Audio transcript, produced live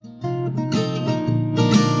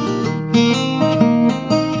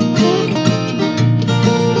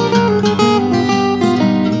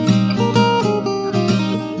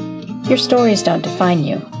Your stories don't define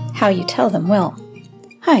you. How you tell them will.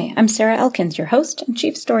 Hi, I'm Sarah Elkins, your host and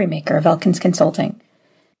chief storymaker of Elkins Consulting.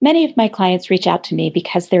 Many of my clients reach out to me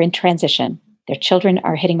because they're in transition. Their children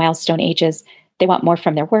are hitting milestone ages. They want more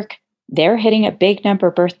from their work. They're hitting a big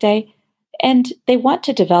number birthday. And they want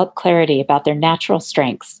to develop clarity about their natural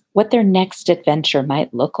strengths, what their next adventure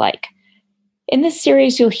might look like. In this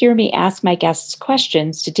series, you'll hear me ask my guests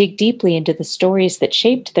questions to dig deeply into the stories that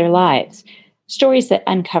shaped their lives, stories that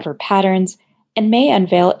uncover patterns and may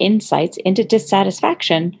unveil insights into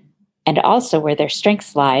dissatisfaction, and also where their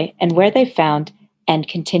strengths lie and where they found and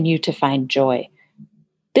continue to find joy.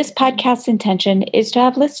 This podcast's intention is to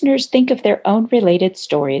have listeners think of their own related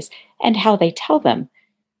stories and how they tell them,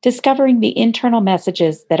 discovering the internal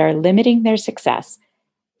messages that are limiting their success,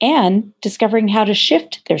 and discovering how to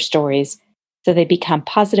shift their stories so they become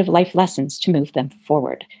positive life lessons to move them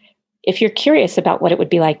forward. If you're curious about what it would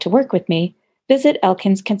be like to work with me, visit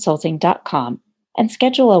elkinsconsulting.com and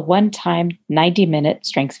schedule a one-time 90-minute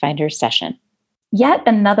StrengthsFinder session. Yet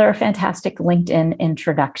another fantastic LinkedIn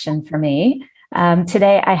introduction for me.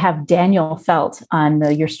 Today, I have Daniel Felt on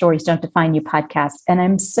the Your Stories Don't Define You podcast, and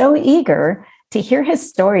I'm so eager to hear his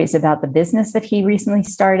stories about the business that he recently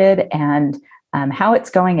started and how it's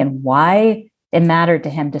going and why it mattered to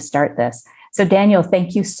him to start this. So Daniel,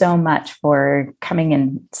 thank you so much for coming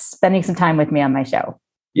and spending some time with me on my show.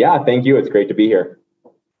 Yeah, thank you. It's great to be here.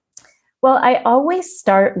 Well, I always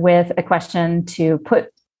start with a question to put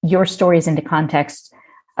your stories into context,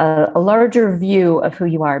 a larger view of who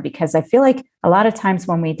you are, because I feel like a lot of times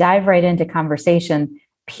when we dive right into conversation,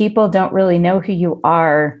 people don't really know who you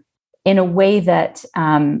are in a way that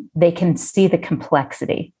they can see the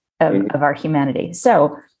complexity of our humanity.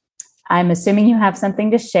 So I'm assuming you have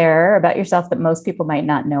something to share about yourself that most people might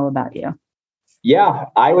not know about you. Yeah,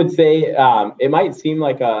 I would say it might seem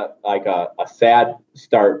like a sad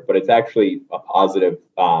start, but it's actually a positive.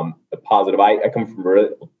 I come from a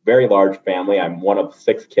very large family. I'm one of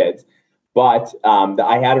 6 kids, but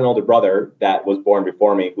I had an older brother that was born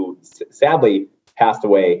before me who sadly passed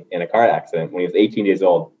away in a car accident when he was 18 years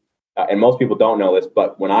old. And most people don't know this,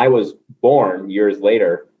 but when I was born years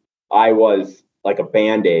later, I was like a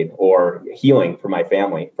Band-Aid or healing for my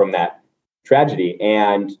family from that tragedy.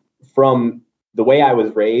 And from the way I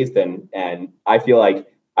was raised, and I feel like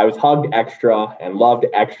I was hugged extra and loved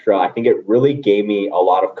extra. I think it really gave me a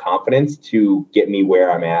lot of confidence to get me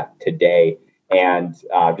where I'm at today. And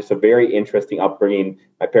just a very interesting upbringing.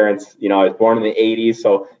 My parents, I was born in the 80s.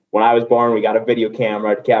 So when I was born, we got a video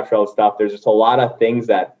camera to capture all the stuff. There's just a lot of things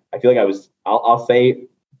that I feel like I'll say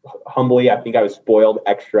humbly, I think I was spoiled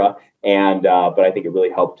extra. And but I think it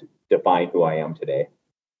really helped define who I am today.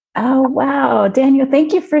 Oh, wow. Daniel,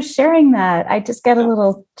 thank you for sharing that. I just got a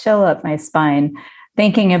little chill up my spine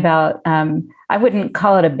thinking about, I wouldn't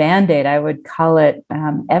call it a Band-Aid. I would call it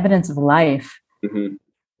evidence of life. Mm-hmm.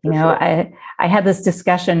 Sure. I had this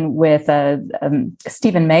discussion with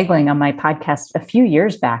Stephen Megling on my podcast a few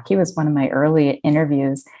years back. He was one of my early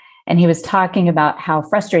interviews, and he was talking about how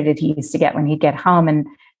frustrated he used to get when he'd get home and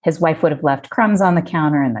his wife would have left crumbs on the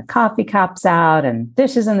counter and the coffee cups out and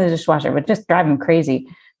dishes in the dishwasher. It would just drive him crazy.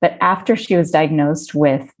 But after she was diagnosed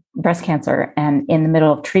with breast cancer and in the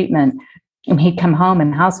middle of treatment, and he'd come home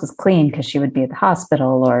and the house was clean because she would be at the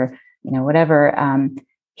hospital or, whatever.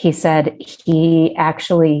 He said he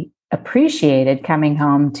actually appreciated coming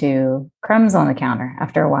home to crumbs on the counter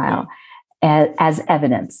after a while as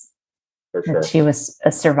evidence that she was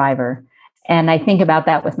a survivor. And I think about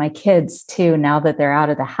that with my kids too, now that they're out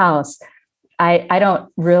of the house. I don't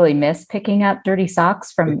really miss picking up dirty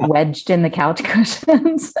socks from wedged in the couch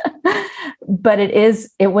cushions, but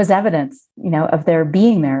it was evidence, of their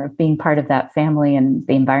being there, of being part of that family and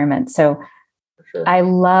the environment. So for sure. I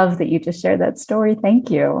love that you just shared that story.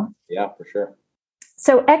 Thank you. Yeah, for sure.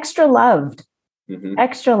 So extra loved.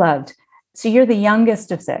 So you're the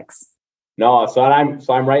youngest of 6. No, so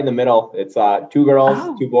I'm right in the middle. It's 2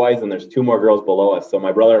 girls, 2 boys, and there's 2 more girls below us. So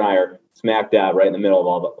my brother and I are smack dab right in the middle of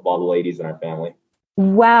all the ladies in our family.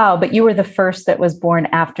 Wow, but you were the first that was born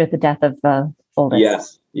after the death of the oldest.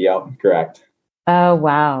 Yes, yep, correct. Oh,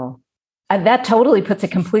 wow. That totally puts a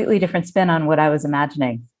completely different spin on what I was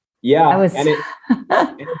imagining. Yeah, and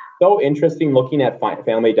it's so interesting looking at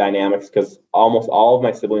family dynamics because almost all of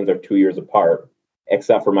my siblings are 2 years apart,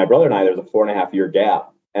 except for my brother and I, there's a 4.5-year gap.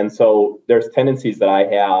 And so there's tendencies that I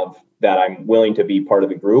have that I'm willing to be part of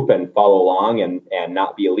the group and follow along and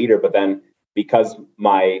not be a leader. But then because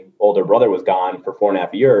my older brother was gone for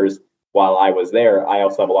 4.5 years while I was there, I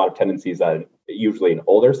also have a lot of tendencies that usually an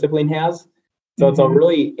older sibling has. So it's a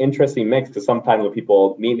really interesting mix, because sometimes when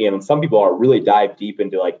people meet me, and some people are really dive deep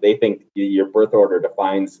into, like, they think your birth order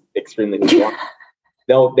defines extremely who you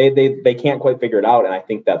are. They can't quite figure it out. And I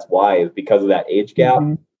think that's why, is because of that age gap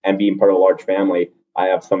and being part of a large family. I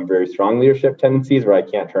have some very strong leadership tendencies where I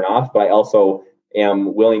can't turn off, but I also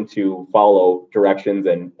am willing to follow directions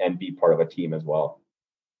and be part of a team as well.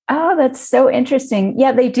 Oh, that's so interesting.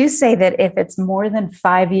 Yeah, they do say that if it's more than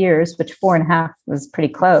 5 years, which 4.5 was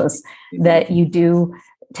pretty close, that you do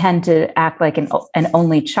tend to act like an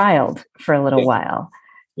only child for a little while.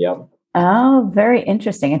 Yeah. Oh, very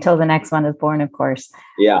interesting. Until the next one is born, of course.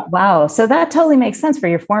 Yeah. Wow. So that totally makes sense for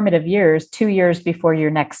your formative years, 2 years before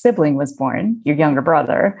your next sibling was born, your younger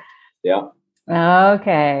brother. Yeah.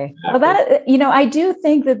 Okay. Well, that, I do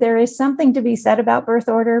think that there is something to be said about birth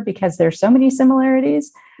order, because there's so many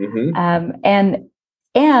similarities.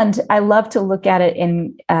 And I love to look at it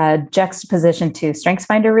in juxtaposition to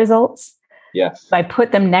StrengthsFinder results. Yes. So I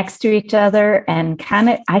put them next to each other, and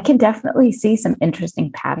I can definitely see some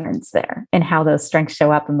interesting patterns there in how those strengths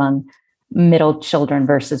show up among middle children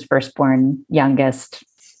versus firstborn youngest.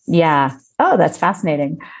 Yeah. Oh, that's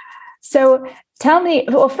fascinating. So tell me,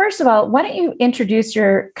 well, first of all, why don't you introduce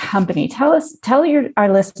your company? Tell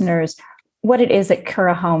our listeners what it is that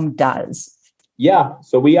Cura Home does. Yeah,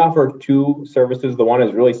 so we offer 2 services. The one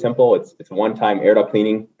is really simple. It's one-time air duct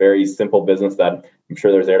cleaning, very simple business that I'm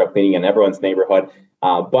sure there's air duct cleaning in everyone's neighborhood.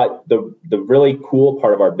 But the really cool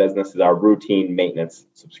part of our business is our routine maintenance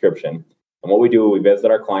subscription. And what we do, we visit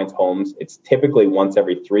our clients' homes. It's typically once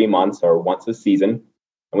every 3 months or once a season.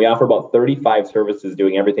 And we offer about 35 services,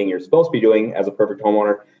 doing everything you're supposed to be doing as a perfect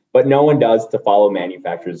homeowner, but no one does to follow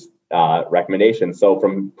manufacturer's recommendations. So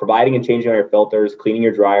from providing and changing all your filters, cleaning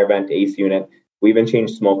your dryer vent, AC unit, we even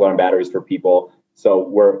change smoke alarm batteries for people.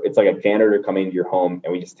 So it's like a janitor coming into your home,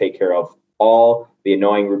 and we just take care of all the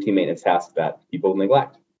annoying routine maintenance tasks that people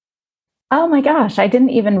neglect. Oh my gosh, I didn't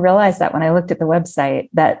even realize that when I looked at the website.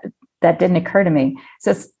 That didn't occur to me.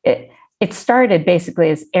 So it started basically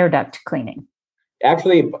as air duct cleaning.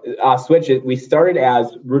 Actually, switch it. We started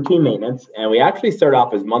as routine maintenance, and we actually started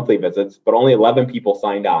off as monthly visits, but only 11 people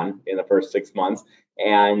signed on in the first 6 months,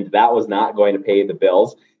 and that was not going to pay the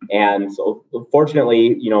bills. And so,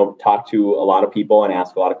 fortunately, talked to a lot of people and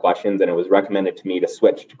asked a lot of questions, and it was recommended to me to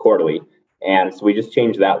switch to quarterly. And so we just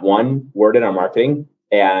changed that one word in our marketing,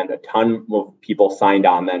 and a ton of people signed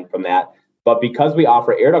on then from that. But because we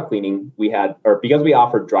offer air duct cleaning, because we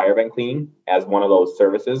offer dryer vent cleaning as one of those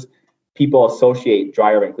services, people associate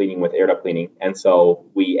dryer vent cleaning with air duct cleaning. And so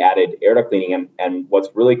we added air duct cleaning. And what's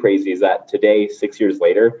really crazy is that today, 6 years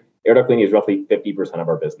later, air duct cleaning is roughly 50% of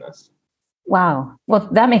our business. Wow. Well,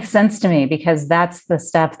 that makes sense to me, because that's the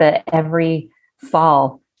stuff that every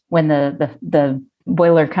fall, when the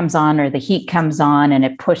boiler comes on or the heat comes on and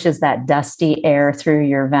it pushes that dusty air through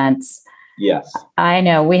your vents. Yes. I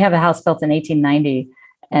know. We have a house built in 1890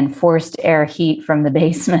 and forced air heat from the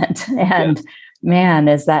basement. And man,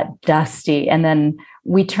 is that dusty. And then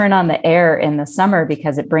we turn on the air in the summer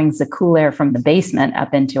because it brings the cool air from the basement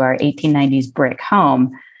up into our 1890s brick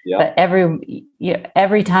home. But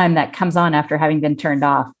every time that comes on after having been turned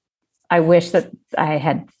off, I wish that I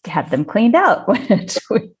had them cleaned out, which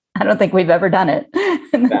I don't think we've ever done it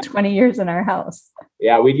in the 20 years in our house.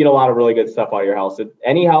 Yeah, we get a lot of really good stuff out of your house.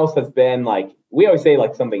 Any house that's been, like, we always say,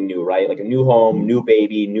 like, something new, right? Like a new home, new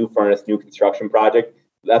baby, new furnace, new construction project.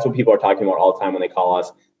 That's what people are talking about all the time when they call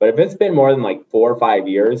us. But if it's been more than like 4 or 5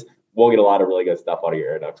 years, we'll get a lot of really good stuff out of your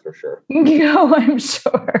air ducts for sure. Oh, I'm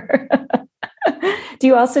sure. Do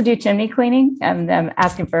you also do chimney cleaning? I'm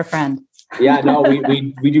asking for a friend. Yeah, no,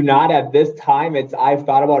 we do not at this time. I've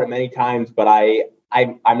thought about it many times, but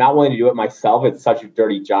I'm not willing to do it myself. It's such a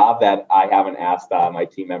dirty job that I haven't asked my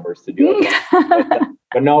team members to do it.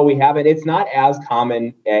 But no, we haven't. It's not as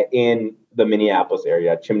common in the Minneapolis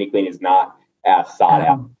area. Chimney cleaning is not as sought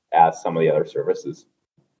out as some of the other services.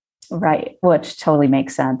 Right, which totally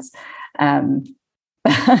makes sense. No,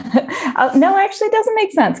 actually, it doesn't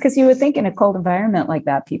make sense, because you would think in a cold environment like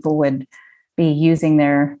that, people would be using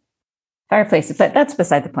their fireplaces. But that's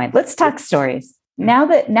beside the point. Let's talk stories. Now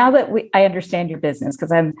that I understand your business,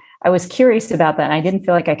 because I was curious about that, and I didn't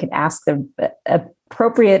feel like I could ask the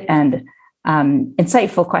appropriate and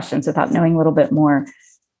insightful questions without knowing a little bit more.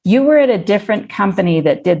 You were at a different company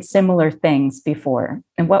that did similar things before,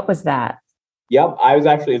 and what was that? Yep,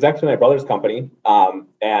 it's actually my brother's company,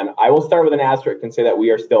 and I will start with an asterisk and say that we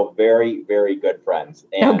are still very, very good friends.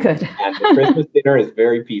 And, good. And the Christmas dinner is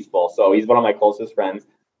very peaceful, so he's one of my closest friends.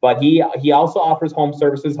 But he also offers home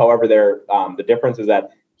services. However, the difference is that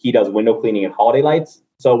he does window cleaning and holiday lights.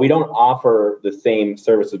 So we don't offer the same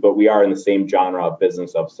services, but we are in the same genre of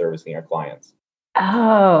business of servicing our clients.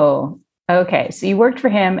 Oh, okay. So you worked for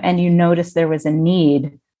him and you noticed there was a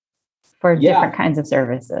need for Yeah, different kinds of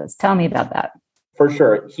services. Tell me about that. for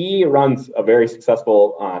sure. He runs a very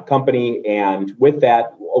successful company. And with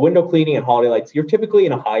that, window cleaning and holiday lights, you're typically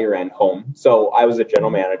in a higher end home. So I was a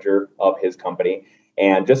general manager of his company.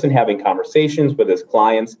 And just in having conversations with his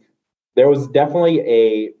clients, there was definitely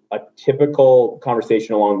a typical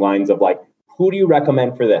conversation along the lines of like, who do you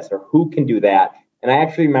recommend for this or who can do that? And I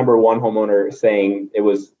actually remember one homeowner saying it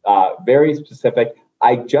was very specific.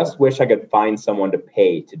 I just wish I could find someone to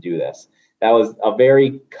pay to do this. That was a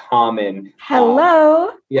very common. Hello.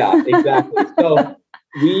 Yeah, exactly. So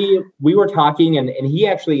we were talking, and he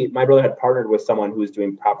actually, my brother had partnered with someone who was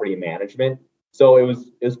doing property management. So it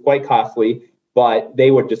was quite costly, but they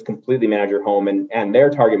would just completely manage your home, and their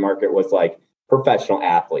target market was like professional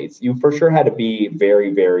athletes. You for sure had to be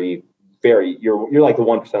very, very, very. You're like the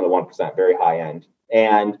 1% of the 1%, very high end.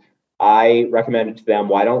 And I recommended to them,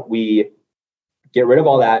 why don't we get rid of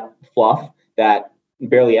all that fluff that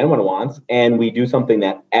barely anyone wants, and we do something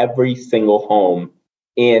that every single home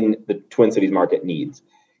in the Twin Cities market needs.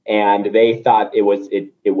 And they thought it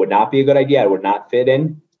would not be a good idea. It would not fit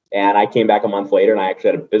in. And I came back a month later and I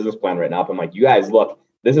actually had a business plan written up. I'm like, you guys, look,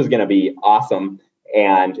 this is going to be awesome.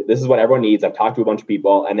 And this is what everyone needs. I've talked to a bunch of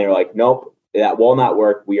people and they're like, nope, that will not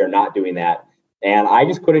work. We are not doing that. And I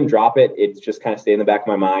just couldn't drop it. It's just kind of stayed in the back of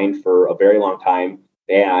my mind for a very long time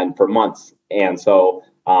and for months. And so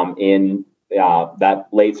in that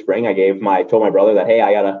late spring, told my brother that, hey,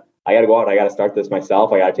 I gotta go out. I gotta start this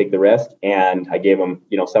myself. I gotta take the risk. And I gave him,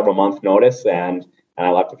 several months notice, and I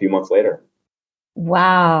left a few months later.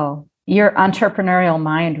 Wow. Your entrepreneurial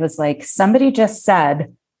mind was like, somebody just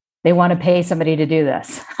said they want to pay somebody to do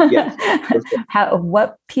this. Yes.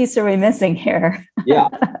 What piece are we missing here? Yeah.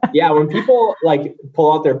 Yeah. When people like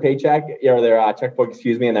pull out their paycheck or their checkbook,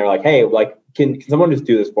 excuse me, and they're like, hey, like, can someone just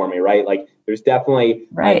do this for me? Right. Like there's definitely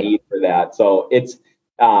a need for that. So it's,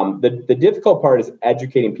 the difficult part is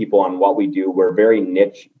educating people on what we do. We're a very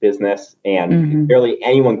niche business and barely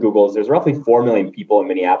anyone Googles. There's roughly 4 million people in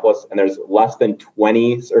Minneapolis and there's less than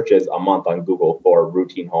 20 searches a month on Google for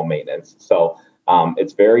routine home maintenance. So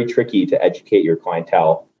it's very tricky to educate your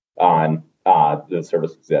clientele on the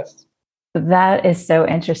service exists. That is so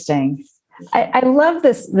interesting. I love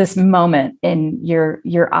this moment in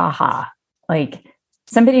your aha. Like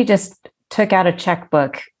somebody just took out a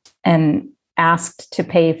checkbook and asked to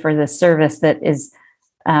pay for the service that is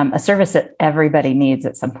a service that everybody needs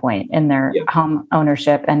at some point in their home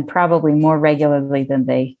ownership and probably more regularly than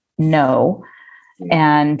they know.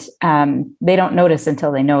 And they don't notice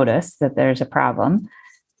until they notice that there's a problem.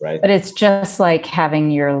 Right. But it's just like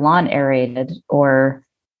having your lawn aerated or,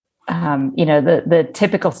 the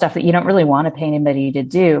typical stuff that you don't really want to pay anybody to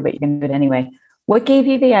do, but you can do it anyway. What gave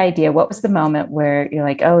you the idea? What was the moment where you're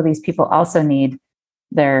like, oh, these people also need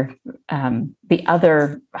their the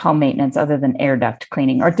other home maintenance other than air duct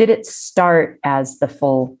cleaning? Or did it start as the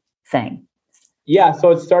full thing? Yeah,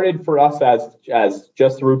 so it started for us as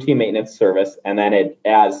just a routine maintenance service, and then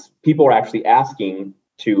as people were actually asking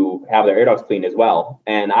to have their air ducts cleaned as well,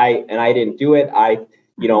 and I didn't do it.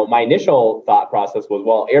 My initial thought process was,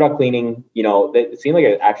 well, air duct cleaning, it seemed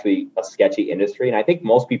like actually a sketchy industry, and I think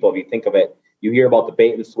most people, if you think of it, you hear about the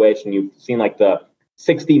bait and switch, and you've seen like the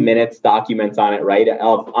 60 minutes documents on it, right?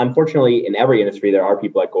 Unfortunately, in every industry, there are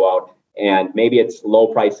people that go out and maybe it's low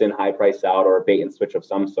price in, high price out, or a bait and switch of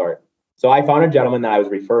some sort. So I found a gentleman that I was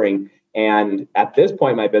referring. And at this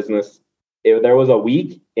point in my business, there was a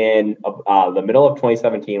week in the middle of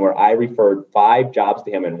 2017 where I referred 5 jobs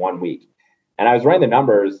to him in 1 week. And I was running the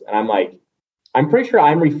numbers and I'm like, I'm pretty sure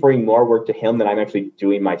I'm referring more work to him than I'm actually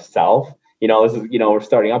doing myself. This is, we're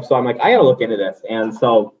starting up. So I'm like, I got to look into this. And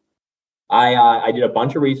so I did a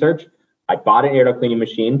bunch of research. I bought an air duct cleaning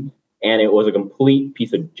machine and it was a complete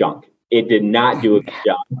piece of junk. It did not do a good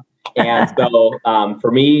job. And so for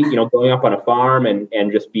me, growing up on a farm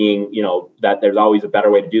and just being, that there's always a better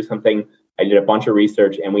way to do something, I did a bunch of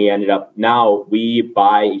research and now we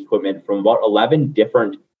buy equipment from about 11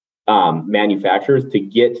 different manufacturers to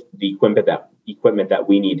get the equipment that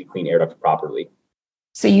we need to clean air ducts properly.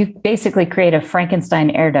 So you basically create a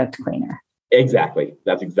Frankenstein air duct cleaner. Exactly.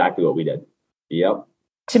 That's exactly what we did. Yep.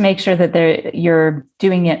 To make sure that you're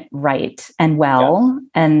doing it right and well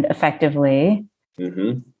and effectively.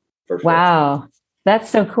 Mm-hmm. For sure. Wow. That's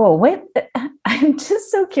so cool. Wait, I'm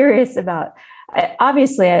just so curious about,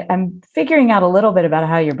 obviously I'm figuring out a little bit about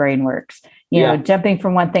how your brain works, jumping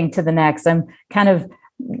from one thing to the next. I'm kind of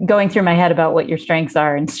going through my head about what your strengths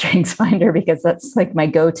are in StrengthsFinder, because that's like my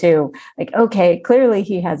go-to, like, okay, clearly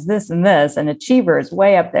he has this and this, and Achiever is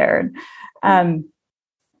way up there.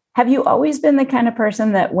 Have you always been the kind of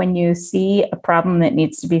person that when you see a problem that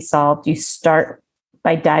needs to be solved, you start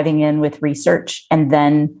by diving in with research and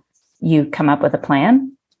then you come up with a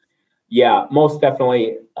plan? Yeah, most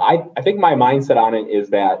definitely. I think my mindset on it is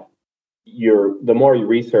that the more you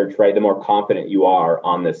research, right, the more confident you are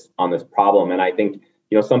on this problem. And I think,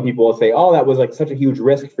 some people will say, oh, that was like such a huge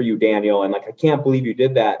risk for you, Daniel. And like, I can't believe you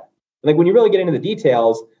did that. Like when you really get into the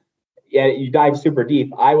details, yeah, you dive super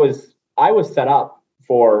deep. I was set up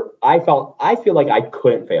for, I feel like I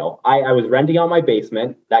couldn't fail. I was renting out my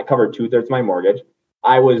basement that covered 2/3 of my mortgage.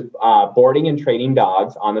 I was boarding and training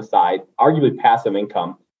dogs on the side, arguably passive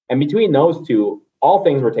income. And between those two, all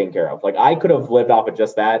things were taken care of. Like I could have lived off of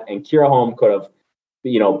just that, and Kira Home could have,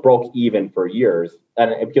 broke even for years.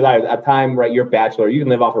 And because I at the time, right, you're a bachelor, you can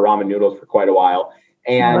live off of ramen noodles for quite a while.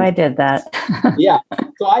 Oh, And I did that. yeah,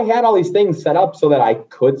 so I had all these things set up so that I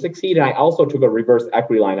could succeed. And I also took a reverse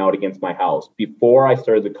equity line out against my house before I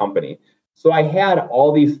started the company. So I had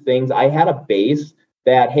all these things. I had a base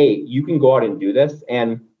that, hey, you can go out and do this.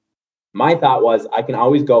 And my thought was I can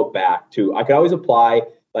always go back to, I could always apply.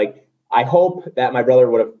 Like, I hope that my brother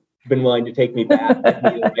would have been willing to take me back.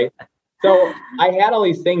 Right? So I had all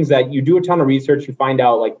these things that you do a ton of research, you find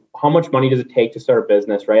out like how much money does it take to start a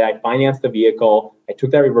business, right? I financed the vehicle, I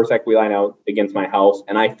took that reverse equity line out against my house,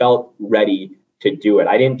 and I felt ready to do it.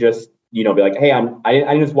 I didn't just, be like, hey, I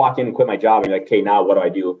didn't just walk in and quit my job and be like, okay, now what do I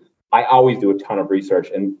do? I always do a ton of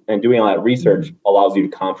research, and doing all that research allows you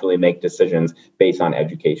to confidently make decisions based on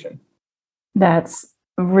education. That's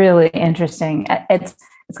really interesting. It's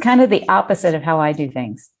kind of the opposite of how I do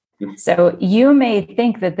things. So you may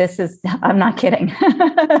think that this is, I'm not kidding.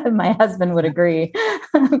 My husband would agree.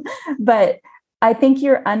 But I think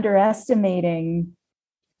you're underestimating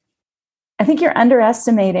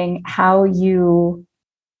how you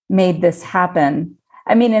made this happen.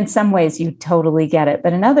 I mean, in some ways you totally get it,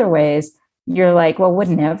 but in other ways you're like, well,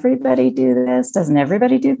 wouldn't everybody do this? Doesn't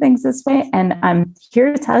everybody do things this way? And I'm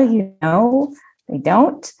here to tell you, no, they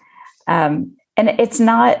don't. And it's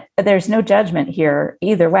not, there's no judgment here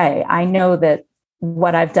either way. I know that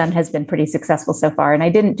what I've done has been pretty successful so far. And I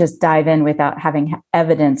didn't just dive in without having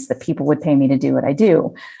evidence that people would pay me to do what I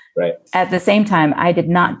do. Right. At the same time, I did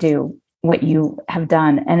not do what you have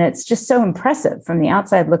done. And it's just so impressive from the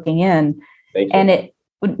outside looking in. Thank you. And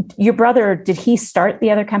your brother, did he start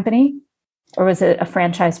the other company? Or was it a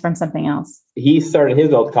franchise from something else? He started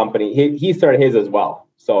his old company. He started his as well.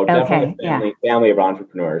 So definitely a family of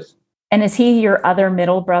entrepreneurs. And is he your other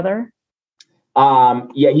middle brother?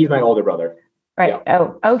 Yeah, he's my older brother. Right. Yeah.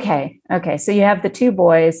 Oh, okay. Okay. So you have the 2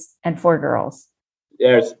 boys and 4 girls.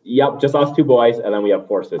 Just us 2 boys, and then we have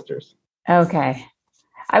 4 sisters. Okay.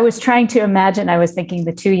 I was trying to imagine, I was thinking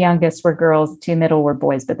the 2 youngest were girls, 2 middle were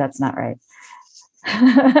boys, but that's not right.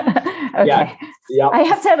 Okay. Yeah. I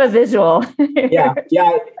have to have a visual. Yeah.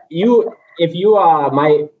 If you,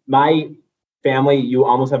 my family, you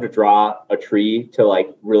almost have to draw a tree to like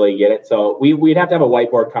really get it. So we'd have to have a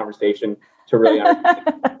whiteboard conversation to really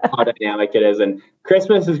understand how dynamic it is. And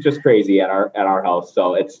Christmas is just crazy at our house.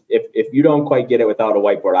 So it's, if you don't quite get it without a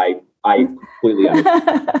whiteboard, I completely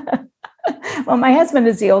understand. Well, my husband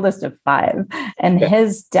is the oldest of 5 and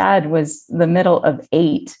his dad was the middle of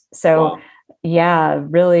 8. So wow. Yeah,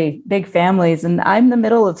 really big families. And I'm the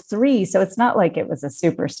middle of 3. So it's not like it was a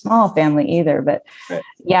super small family either. But right.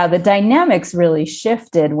 Yeah, the dynamics really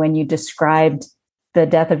shifted when you described the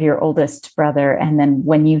death of your oldest brother. And then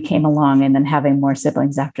when you came along and then having more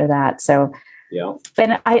siblings after that. So, yeah.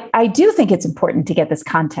 And I do think it's important to get this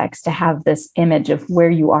context, to have this image of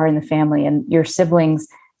where you are in the family and your siblings,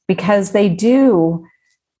 because they do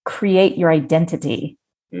create your identity.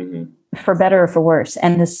 Mm-hmm. For better or for worse.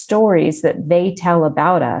 And the stories that they tell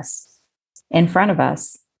about us in front of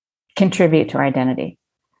us contribute to our identity.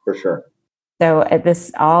 For sure. So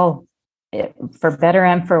this all, for better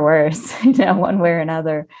and for worse, one way or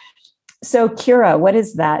another. So Kira, what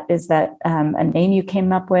is that? Is that a name you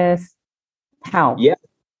came up with? How?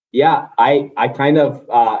 Yeah. I kind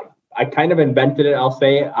of invented it. Not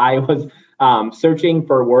say I was searching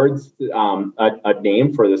for words, a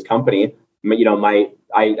name for this company.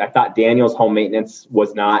 I thought Daniel's Home Maintenance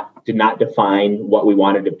did not define what we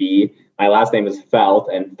wanted to be. My last name is Felt,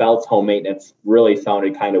 and Felt's Home Maintenance really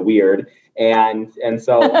sounded kind of weird. And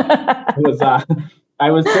so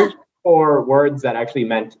I was searching for words that actually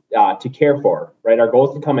meant to care for, right? Our goal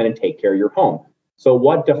is to come in and take care of your home. So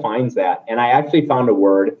what defines that? And I actually found a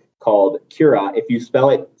word called cura, if you spell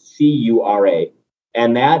it Cura.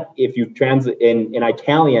 And that, if you translate in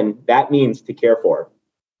Italian, that means to care for.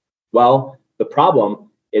 Well, the problem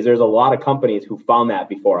is there's a lot of companies who found that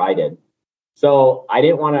before I did. So I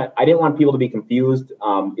didn't want people to be confused.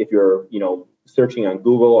 If you're, searching on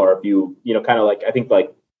Google, or if kind of like, I think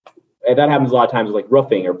like that happens a lot of times with like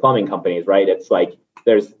roofing or plumbing companies, right? It's like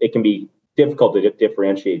it can be difficult to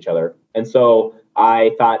differentiate each other. And so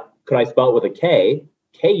I thought, could I spell it with a K,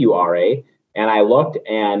 Kura? And I looked,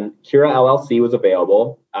 and Kura LLC was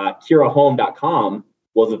available. KuraHome.com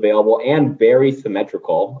was available, and very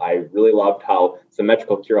symmetrical. I really loved how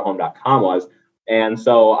symmetrical KuraHome.com was. And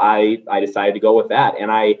so I decided to go with that.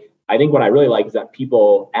 And I think what I really like is that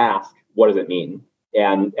people ask, what does it mean?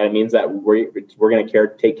 And it means that we're going to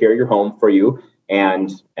take care of your home for you.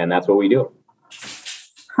 And that's what we do.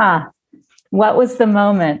 Huh. What was the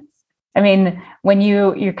moment? I mean, when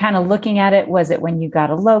you're kind of looking at it, was it when you got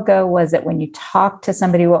a logo? Was it when you talked to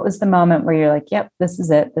somebody? What was the moment where you're like, yep, this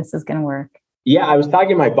is it. This is going to work? Yeah, I was talking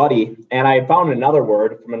to my buddy, and I found another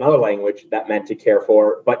word from another language that meant to care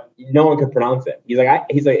for, but no one could pronounce it. He's like,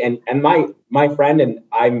 and my friend, and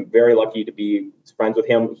I'm very lucky to be friends with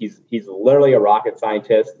him. He's literally a rocket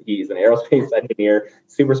scientist. He's an aerospace engineer,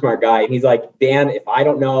 super smart guy. And he's like, Dan, if I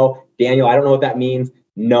don't know, Daniel, I don't know what that means.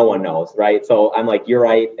 No one knows, right? So I'm like, you're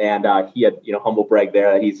right. And he had, humble brag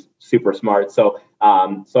there that he's super smart. So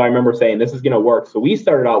I remember saying, this is going to work. So we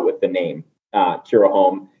started out with the name Kura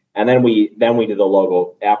Home. And then we did the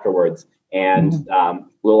logo afterwards. And the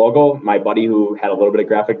logo, my buddy who had a little bit of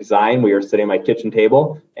graphic design, we were sitting at my kitchen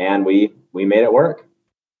table, and we made it work.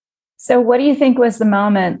 So what do you think was the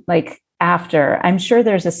moment like after? I'm sure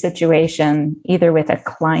there's a situation either with a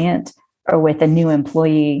client or with a new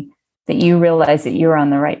employee that you realized that you were on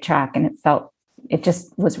the right track and it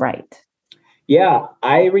just was right. Yeah,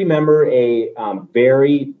 I remember a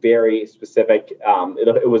very, very specific.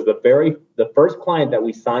 It was the first client that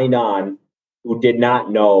we signed on who did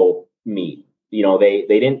not know me. They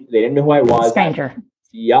didn't know who I was. Stranger.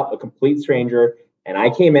 Yep, a complete stranger. And I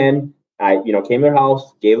came in. I came to their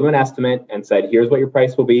house, gave them an estimate, and said, "Here's what your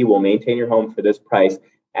price will be. We'll maintain your home for this price."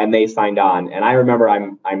 And they signed on. And I remember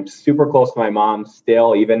I'm super close to my mom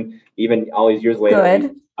still, even all these years later.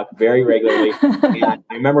 Good. Very regularly. And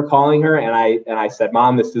I remember calling her, and I said,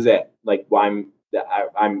 "Mom, this is it. Like, well,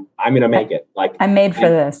 I'm gonna make it. Like, I'm made for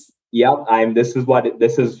this." Yep. This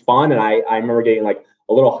is fun. And I remember getting like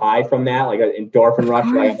a little high from that, like an endorphin rush.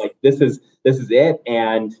 Like, I'm like, this is it.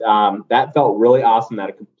 And that felt really awesome. That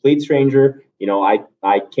a complete stranger,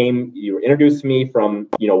 I came, you were introduced to me from,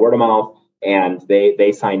 word of mouth, and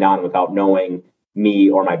they signed on without knowing me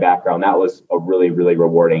or my background. That was a really, really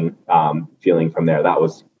rewarding feeling from there. That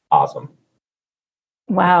was awesome.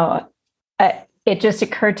 Wow. It just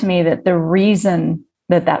occurred to me that the reason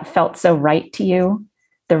that felt so right to you,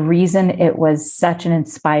 the reason it was such an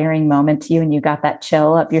inspiring moment to you and you got that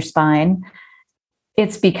chill up your spine,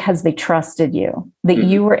 it's because they trusted you, that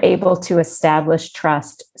you were able to establish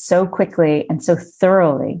trust so quickly and so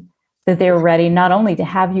thoroughly that they were ready not only to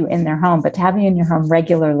have you in their home, but to have you in your home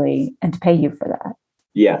regularly and to pay you for that.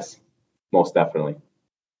 Yes, most definitely.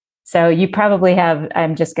 So you probably have,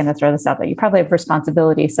 I'm just going to throw this out there, you probably have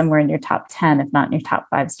responsibility somewhere in your top 10, if not in your top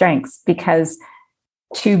 5 strengths, because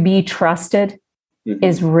to be trusted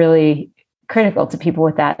is really critical to people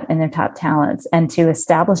with that in their top talents. And to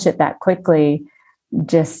establish it that quickly,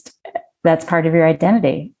 that's part of your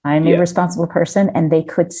identity. I'm a responsible person, and they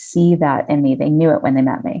could see that in me. They knew it when they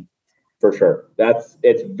met me. For sure.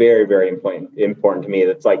 It's very, very important to me.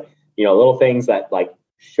 It's like, little things that like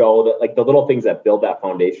show that, like the little things that build that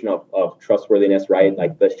foundation of trustworthiness, right?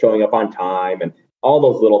 Like the showing up on time and all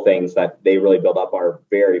those little things that they really build up are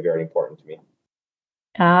very, very important to me.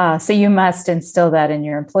 So you must instill that in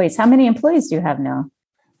your employees. How many employees do you have now?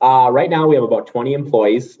 Right now we have about 20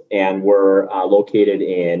 employees, and we're located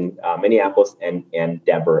in Minneapolis and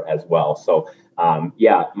Denver as well. So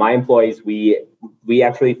my employees, we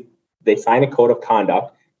actually, they sign a code of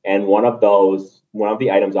conduct, and one of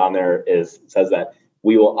the items on there says that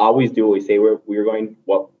we will always do what we say we'll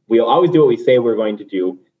always do what we say we're going to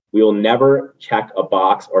do. We will never check a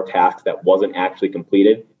box or task that wasn't actually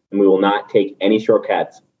completed, and we will not take any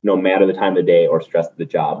shortcuts, no matter the time of the day or stress of the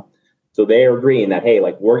job. So they are agreeing that, hey,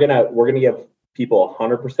 like we're gonna give people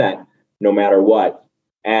 100% no matter what.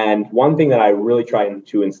 And one thing that I really try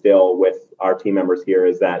to instill with our team members here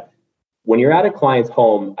is that when you're at a client's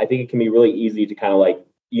home, I think it can be really easy to kind of like,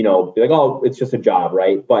 be like, oh, it's just a job,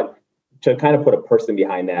 right? But to kind of put a person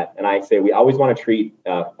behind that. And I say, we always want to treat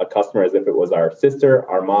a customer as if it was our sister,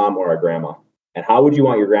 our mom, or our grandma. And how would you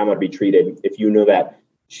want your grandma to be treated if you knew that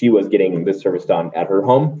she was getting this service done at her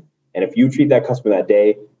home? And if you treat that customer that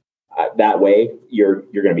day that way, you're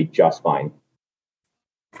going to be just fine.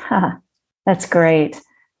 That's great.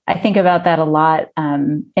 I think about that a lot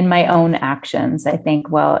in my own actions. I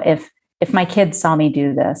think, well, if if my kids saw me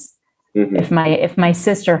do this, Mm-hmm. if my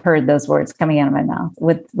sister heard those words coming out of my mouth,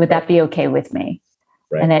 would that be okay with me?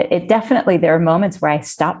 Right. And it definitely, there are moments where I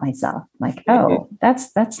stop myself, like, oh,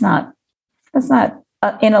 that's not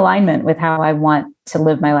in alignment with how I want to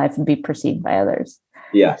live my life and be perceived by others.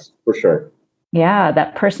 Yes, for sure. Yeah,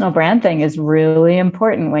 that personal brand thing is really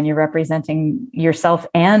important when you're representing yourself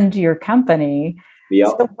and your company. Yep.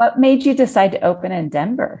 So what made you decide to open in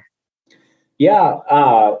Denver?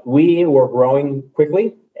 Yeah, we were growing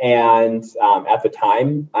quickly. And at the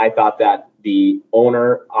time, I thought that the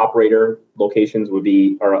owner operator locations would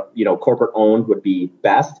be, or, corporate owned would be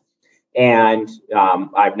best. And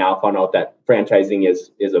I've now found out that franchising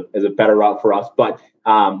is a better route for us. But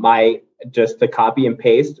just to copy and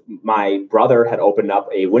paste, my brother had opened up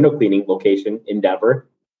a window cleaning location in Denver,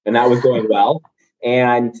 and that was going well.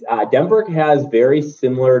 And Denver has very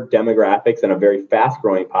similar demographics and a very fast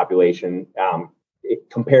growing population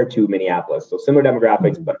compared to Minneapolis. So similar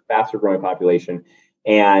demographics, but a faster growing population,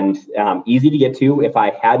 and easy to get to. If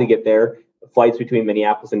I had to get there, flights between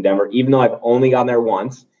Minneapolis and Denver, even though I've only gone there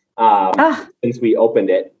once since we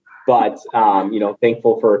opened it. But,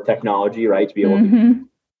 thankful for technology, right, to be able to.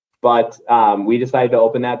 But we decided to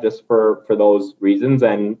open that just for those reasons,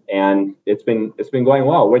 and it's been going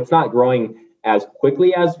well. It's not growing as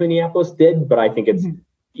quickly as Minneapolis did, but I think it's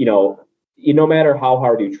no matter how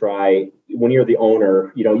hard you try, when you're the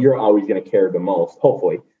owner, you're always going to care the most,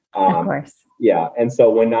 hopefully. Of course. Yeah, and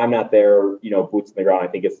so when I'm not there, boots on the ground, I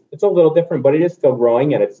think it's a little different, but it is still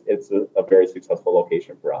growing, and it's a very successful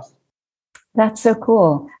location for us. That's so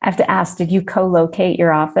cool. I have to ask, did you co-locate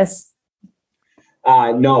your office?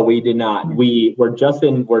 No, we did not. We're just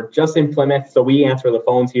in Plymouth, so we answer the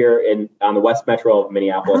phones here on the West Metro of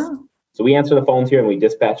Minneapolis. Oh. So we answer the phones here and we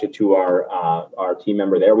dispatch it to our team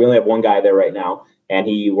member there. We only have one guy there right now, and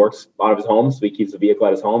he works out of his home, so he keeps the vehicle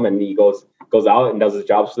at his home, and he goes out and does his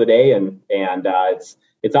jobs for the day. And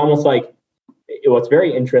it's almost like, what's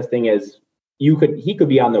very interesting is he could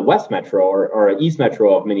be on the West Metro or East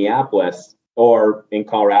Metro of Minneapolis, or in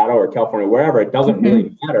Colorado or California, wherever. It doesn't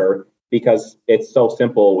really matter, because it's so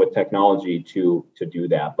simple with technology to do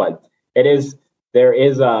that. But it's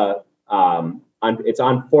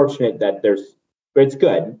unfortunate that it's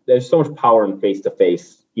good. There's so much power in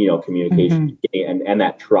face-to-face, communication and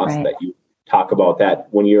that trust that you talk about, that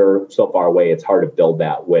when you're so far away, it's hard to build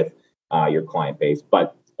that with your client base.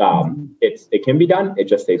 But it can be done. It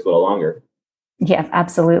just takes a little longer. Yeah,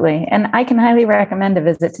 absolutely. And I can highly recommend a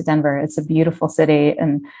visit to Denver. It's a beautiful city.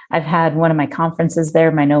 And I've had one of my conferences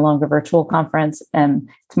there, my No Longer Virtual conference, and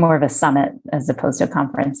it's more of a summit as opposed to a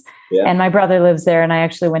conference. Yeah. And my brother lives there, and I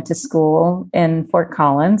actually went to school in Fort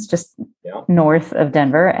Collins, just north of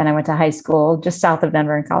Denver. And I went to high school just south of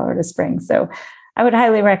Denver in Colorado Springs. So I would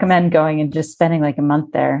highly recommend going and just spending like a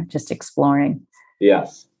month there, just exploring.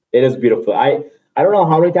 Yes, it is beautiful. I don't know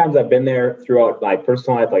how many times I've been there throughout my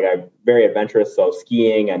personal life. Like, I'm very adventurous, so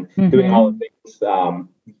skiing and doing all the things.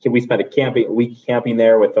 We spent a week camping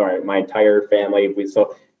there with my entire family.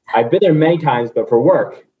 So I've been there many times, but for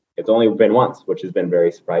work, it's only been once, which has been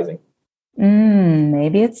very surprising.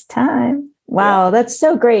 Maybe it's time. Wow, that's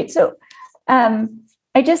so great. So I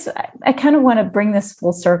kind of want to bring this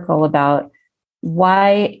full circle about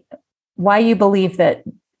why you believe that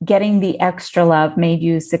getting the extra love made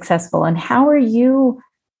you successful, and how are you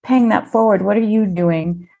paying that forward? What are you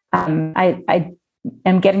doing? I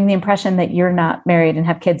am getting the impression that you're not married and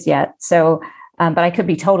have kids yet. So, but I could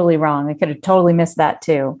be totally wrong. I could have totally missed that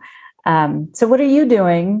too. So what are you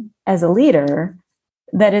doing as a leader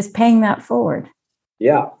that is paying that forward?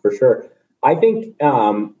 Yeah, for sure. I think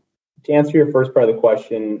to answer your first part of the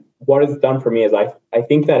question, what it's done for me is I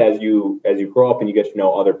think that as you grow up and you get to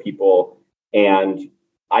know other people, and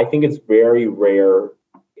I think it's very rare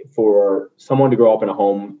for someone to grow up in a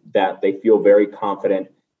home that they feel very confident.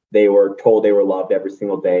 They were told they were loved every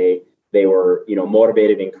single day. They were,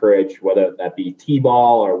 motivated, encouraged, whether that be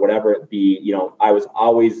T-ball or whatever it be. I was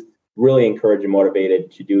always really encouraged and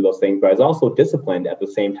motivated to do those things, but I was also disciplined at the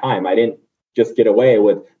same time. I didn't just get away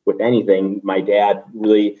with anything. My dad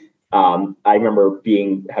really, I remember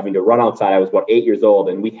having to run outside. I was about 8 years old,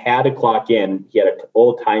 and we had to clock in. He had an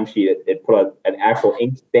old timesheet. It put an actual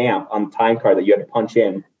ink stamp on the time card that you had to punch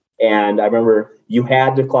in. And I remember you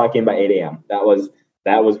had to clock in by 8 a.m. That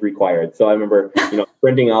was required. So I remember,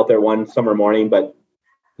 sprinting out there one summer morning, but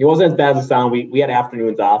it wasn't as bad as it sounded. We had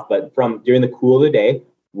afternoons off, but during the cool of the day,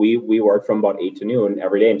 we worked from about 8 to noon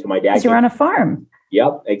every day until my dad. 'Cause you're on a farm.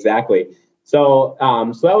 Yep, exactly. So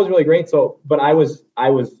that was really great. So, but I was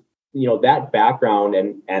that background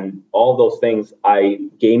and all those things,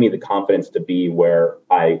 gave me the confidence to be where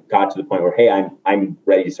I got to the point where, hey, I'm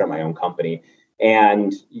ready to start my own company.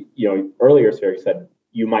 And, earlier, Sarah said,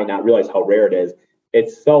 you might not realize how rare it is.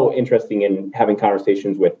 It's so interesting in having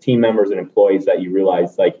conversations with team members and employees that you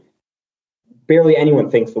realize, like, barely anyone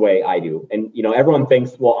thinks the way I do. And, everyone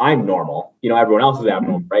thinks, well, I'm normal, everyone else is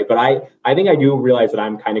abnormal, right? But I think I do realize that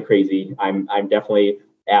I'm kind of crazy. I'm definitely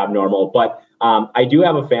abnormal, but I do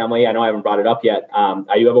have a family. I know I haven't brought it up yet.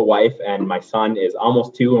 I do have a wife, and my son is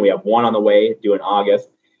almost 2, and we have one on the way due in August.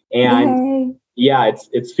 And Yay. Yeah,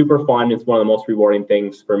 it's super fun. It's one of the most rewarding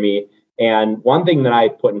things for me. And one thing that I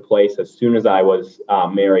put in place as soon as I was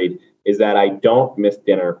married is that I don't miss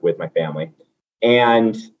dinner with my family.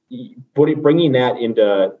 And bringing that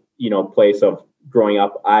into place of growing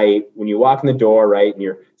up, when you walk in the door, right, and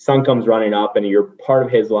your son comes running up, and you're part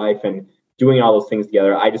of his life and doing all those things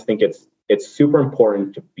together, I just think it's super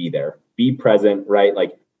important to be there, be present, right?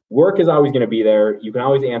 Like, work is always going to be there. You can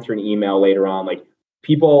always answer an email later on. Like,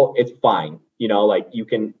 people, it's fine. Like, you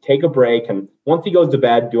can take a break, and once he goes to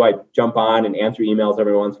bed, do I jump on and answer emails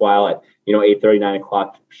every once in a while at 8:30, 9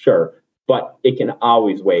 o'clock? Sure, but it can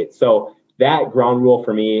always wait. So that ground rule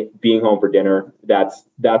for me, being home for dinner, that's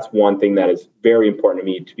one thing that is very important to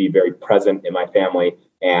me, to be very present in my family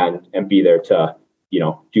and be there to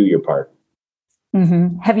do your part.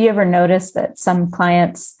 Mm-hmm. Have you ever noticed that some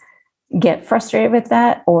clients get frustrated with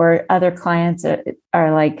that, or other clients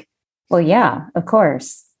are like, well, yeah, of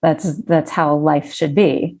course, that's how life should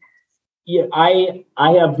be? Yeah, I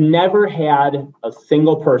have never had a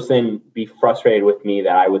single person be frustrated with me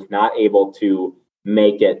that I was not able to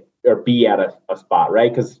make it or be at a spot,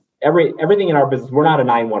 right? Because everything in our business, we're not a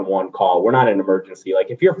 911 call. We're not an emergency. Like,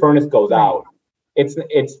 if your furnace goes Right. out, it's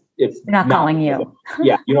not calling you.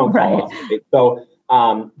 Yeah, you don't Right. call us. Right? So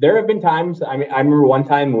there have been times. I remember one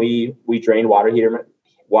time we drained water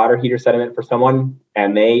heater sediment for someone,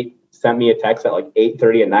 and they sent me a text at like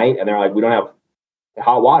 8:30 at night, and they're like, we don't have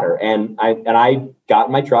hot water. And I got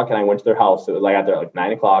in my truck and I went to their house. It was like, out there at like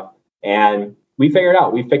 9 o'clock, and we figured it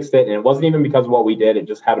out. We fixed it, and it wasn't even because of what we did. It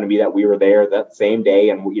just happened to be that we were there that same day,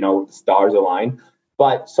 and the stars aligned.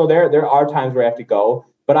 But so there are times where I have to go,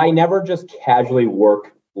 but I never just casually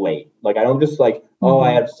work late. Like, I don't just like, oh,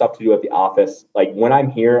 I have stuff to do at the office. Like, when I'm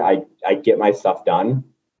here, I get my stuff done,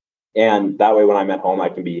 and that way when I'm at home, I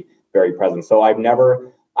can be very present. So I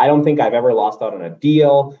don't think I've ever lost out on a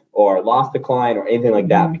deal or lost a client or anything like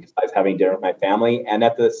that because I was having dinner with my family. And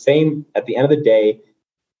at the end of the day,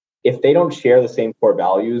 if they don't share the same core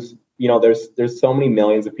values, there's so many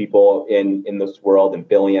millions of people in this world, and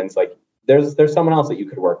billions. Like, there's someone else that you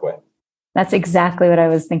could work with. That's exactly what I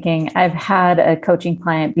was thinking. I've had a coaching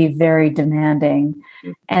client be very demanding,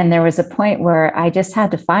 and there was a point where I just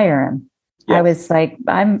had to fire him. Yes. I was like,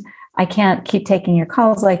 I can't keep taking your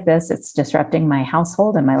calls like this. It's disrupting my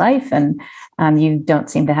household and my life. And you don't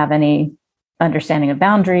seem to have any understanding of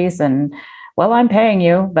boundaries. And, well, I'm paying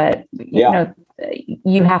you, but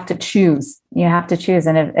you have to choose. You have to choose.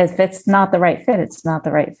 And if it's not the right fit, it's not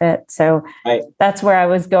the right fit. So That's where I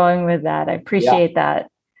was going with that. I appreciate that.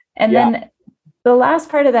 And then the last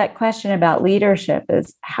part of that question about leadership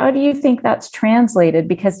is, how do you think that's translated?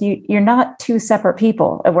 Because you're not two separate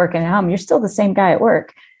people at work and at home. You're still the same guy at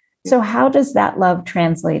work. So how does that love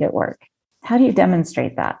translate at work? How do you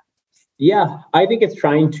demonstrate that? Yeah, I think it's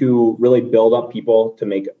trying to really build up people to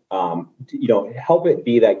make, help it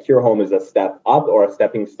be that Cure Home is a step up or a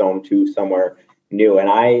stepping stone to somewhere new. And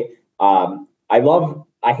I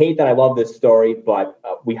hate that I love this story, but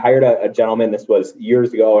we hired a gentleman. This was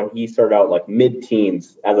years ago, and he started out like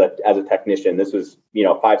mid-teens as a technician. This was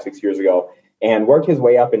 5-6 years ago, and worked his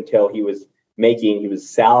way up until he was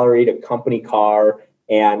salaried, a company car.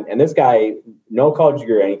 And this guy, no college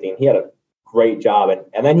degree or anything, he had a great job.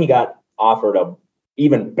 And then he got offered a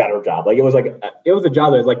even better job. Like, it was a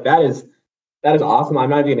job that was like, that is awesome.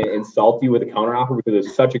 I'm not even going to insult you with a counter offer because it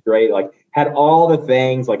was such a great, like, had all the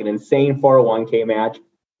things, like an insane 401k match.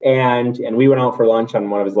 And we went out for lunch on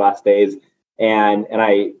one of his last days. And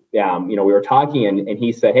we were talking, and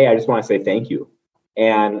he said, hey, I just want to say thank you.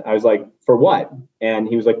 And I was like, for what? And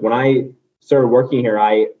he was like, when I started working here,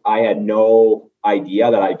 I had no idea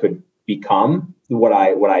that I could become what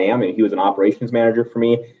I am. And he was an operations manager for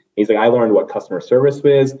me. He's like, I learned what customer service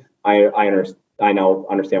is. I now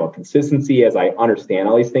understand what consistency is. I understand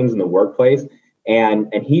all these things in the workplace.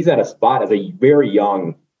 And he's at a spot as a very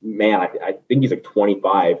young man. I think he's like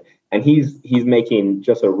 25, and he's making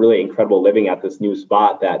just a really incredible living at this new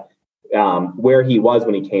spot that where he was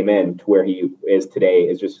when he came in to where he is today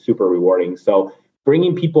is just super rewarding. So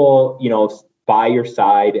bringing people, by your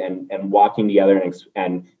side and walking together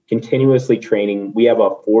and continuously training. We have a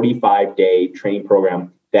 45-day training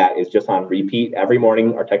program that is just on repeat. Every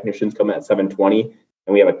morning, our technicians come at 7:20,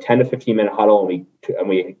 and we have a 10 to 15 minute huddle, and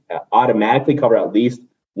we automatically cover at least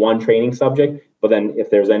one training subject. But then if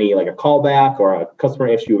there's any like a callback or a customer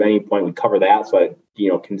issue at any point, we cover that so it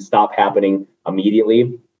can stop happening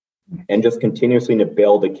immediately, and just continuously to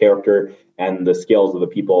build the character and the skills of the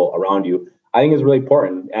people around you, I think is really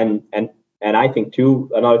important. And I think too,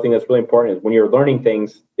 another thing that's really important is when you're learning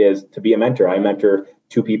things is to be a mentor. I mentor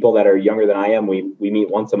two people that are younger than I am. We meet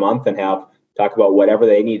once a month and talk about whatever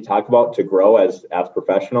they need to talk about to grow as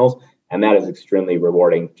professionals. And that is extremely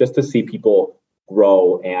rewarding, just to see people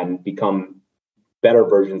grow and become better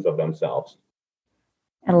versions of themselves.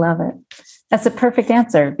 I love it. That's a perfect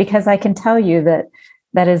answer, because I can tell you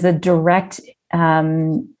that is a direct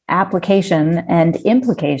application and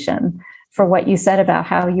implication for what you said about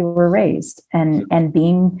how you were raised, and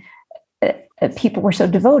being people were so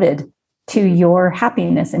devoted to your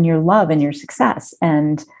happiness and your love and your success.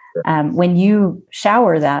 And when you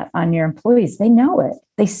shower that on your employees, they know it,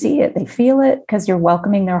 they see it, they feel it, because you're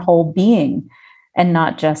welcoming their whole being and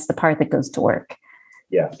not just the part that goes to work.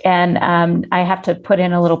 Yeah. And I have to put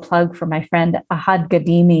in a little plug for my friend Ahad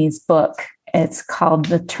Ghadimi's book. It's called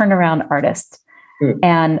The Turnaround Artist.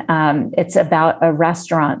 And it's about a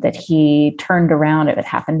restaurant that he turned around. It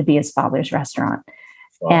happened to be his father's restaurant.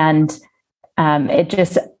 Wow. And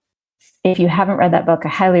if you haven't read that book, I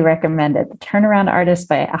highly recommend it. The Turnaround Artist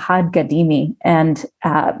by Ahad Ghadimi. And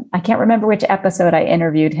I can't remember which episode I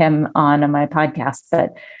interviewed him on my podcast,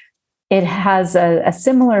 but it has a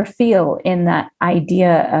similar feel in that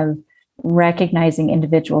idea of recognizing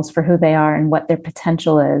individuals for who they are and what their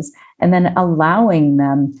potential is, and then allowing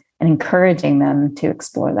them and encouraging them to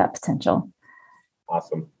explore that potential.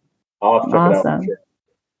 Awesome. I'll have to check it out. Sure.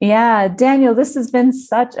 Yeah, Daniel, this has been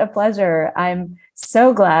such a pleasure. I'm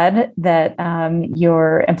so glad that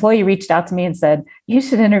your employee reached out to me and said, you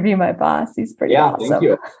should interview my boss. He's pretty awesome. Thank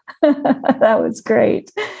you. That was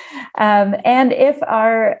great. And if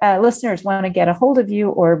our listeners want to get a hold of you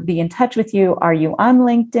or be in touch with you, are you on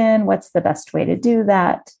LinkedIn? What's the best way to do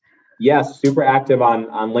that? Yes, super active on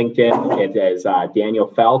LinkedIn. It is Daniel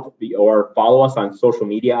Felt, or follow us on social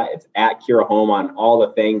media. It's at Cura Home on all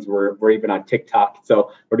the things. We're even on TikTok.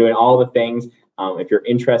 So we're doing all the things. If you're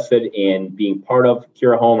interested in being part of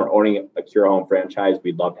Cura Home or owning a Cura Home franchise,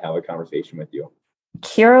 we'd love to have a conversation with you.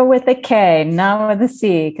 Cura with a K, not with a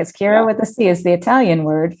C, because Cura with a C is the Italian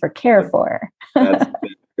word for care for. That's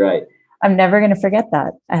right. I'm never going to forget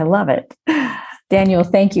that. I love it. Daniel,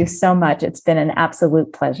 thank you so much. It's been an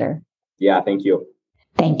absolute pleasure. Yeah, thank you.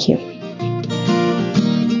 Thank you.